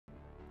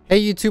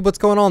Hey YouTube, what's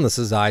going on? This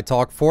is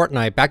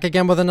ITalkFortnite, back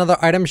again with another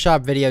item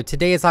shop video.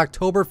 Today is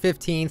October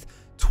 15th,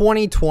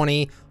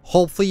 2020.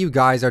 Hopefully you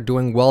guys are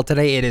doing well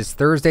today. It is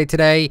Thursday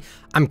today.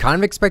 I'm kind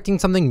of expecting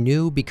something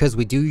new because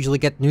we do usually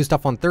get new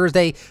stuff on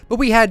Thursday, but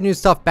we had new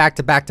stuff back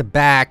to back to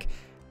back.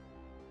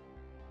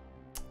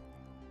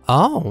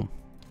 Oh.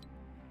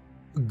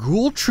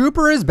 GHOUL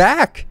Trooper is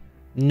back.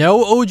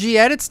 No OG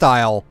edit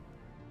style.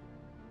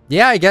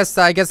 Yeah, I guess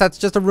that's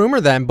just a rumor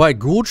then, but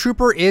GHOUL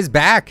Trooper is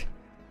back.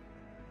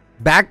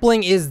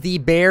 Backbling is the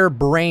bare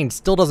brain.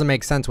 Still doesn't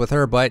make sense with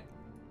her, but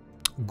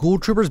GHOUL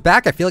Trooper's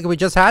back. I feel like we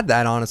just had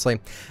that, honestly.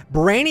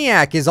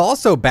 Brainiac is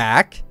also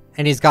back,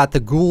 and he's got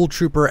the GHOUL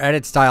Trooper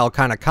edit style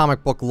kind of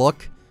comic book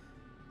look.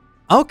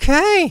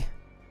 Okay.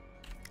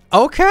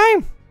 Okay.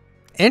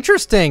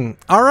 Interesting.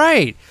 All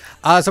right.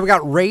 So we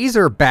got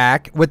Razor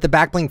back with the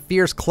Backbling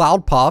Fierce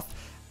Cloud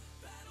Puff.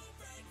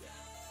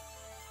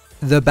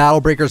 The Battle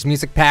Breakers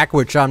music pack,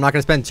 which I'm not going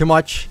to spend too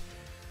much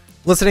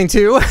listening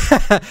to.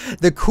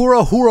 The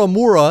Kura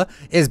Huramura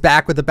is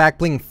back with the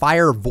Backbling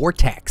Fire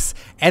Vortex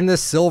and the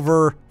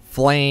Silver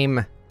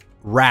Flame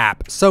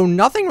Wrap. So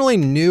nothing really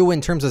new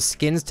in terms of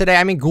skins today.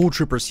 I mean, GHOUL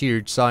Trooper's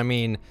huge, so I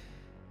mean,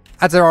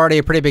 that's already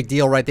a pretty big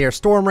deal right there.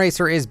 Storm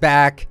Racer is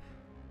back.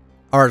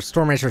 Or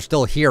Storm Racer's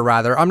still here,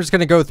 rather. I'm just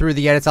going to go through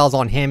the edit styles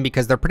on him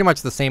because they're pretty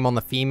much the same on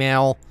the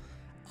female.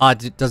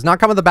 Does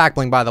not come with the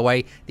Backbling, by the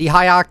way. The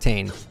High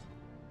Octane.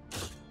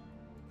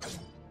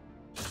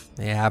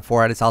 They have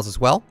 4 edit styles as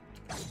well.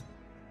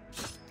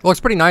 Looks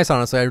pretty nice,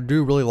 honestly. I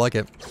do really like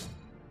it.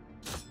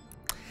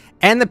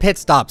 And the Pit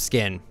Stop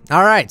skin.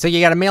 All right, so you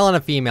got a male and a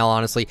female,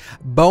 honestly.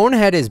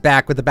 Bonehead is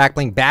back with the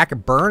Backbling Back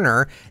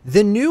Burner.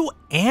 The new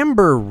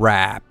Amber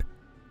Wrap.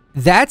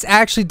 That's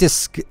actually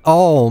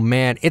oh,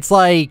 man. It's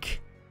like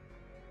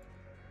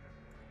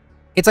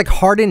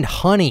hardened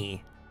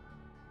honey.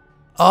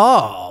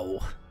 Oh.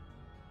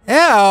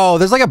 Ew,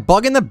 there's like a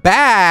bug in the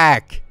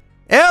back.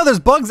 Ew, there's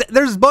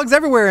bugs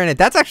everywhere in it.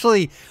 That's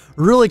actually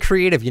really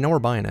creative. You know we're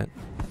buying it.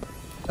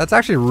 That's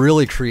actually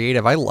really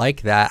creative. I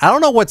like that. I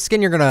don't know what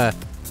skin you're gonna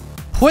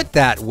put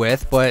that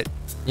with, but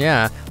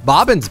yeah.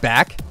 Bobbin's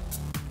back.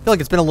 I feel like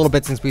it's been a little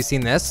bit since we've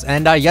seen this.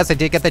 And yes, I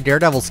did get the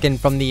Daredevil skin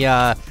from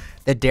the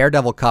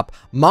Daredevil Cup.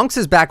 Monks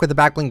is back with the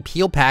Backbling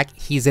Peel Pack.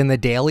 He's in the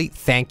daily.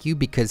 Thank you,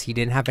 because he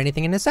didn't have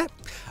anything in his set.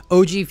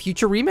 OG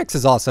Future Remix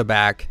is also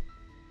back,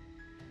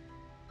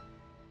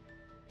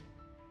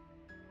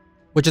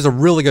 which is a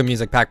really good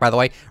music pack, by the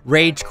way.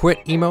 Rage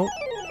Quit emote.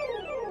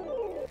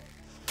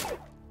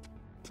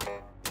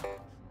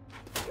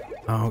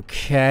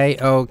 Okay,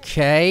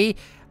 okay.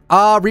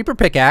 Reaper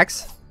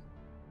Pickaxe.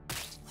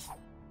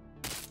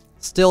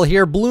 Still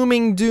here.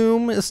 Blooming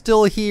Doom is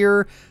still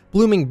here.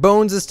 Blooming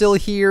Bones is still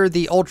here.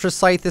 The Ultra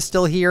Scythe is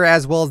still here,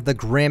 as well as the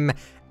Grim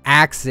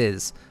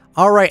Axes.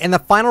 Alright, and the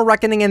Final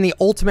Reckoning and the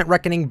Ultimate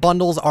Reckoning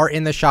bundles are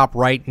in the shop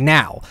right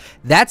now.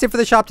 That's it for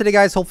the shop today,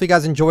 guys. Hopefully you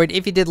guys enjoyed.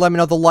 If you did, let me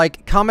know the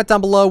like. Comment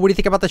down below what do you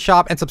think about the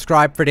shop, and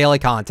subscribe for daily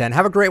content.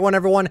 Have a great one,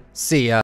 everyone. See ya.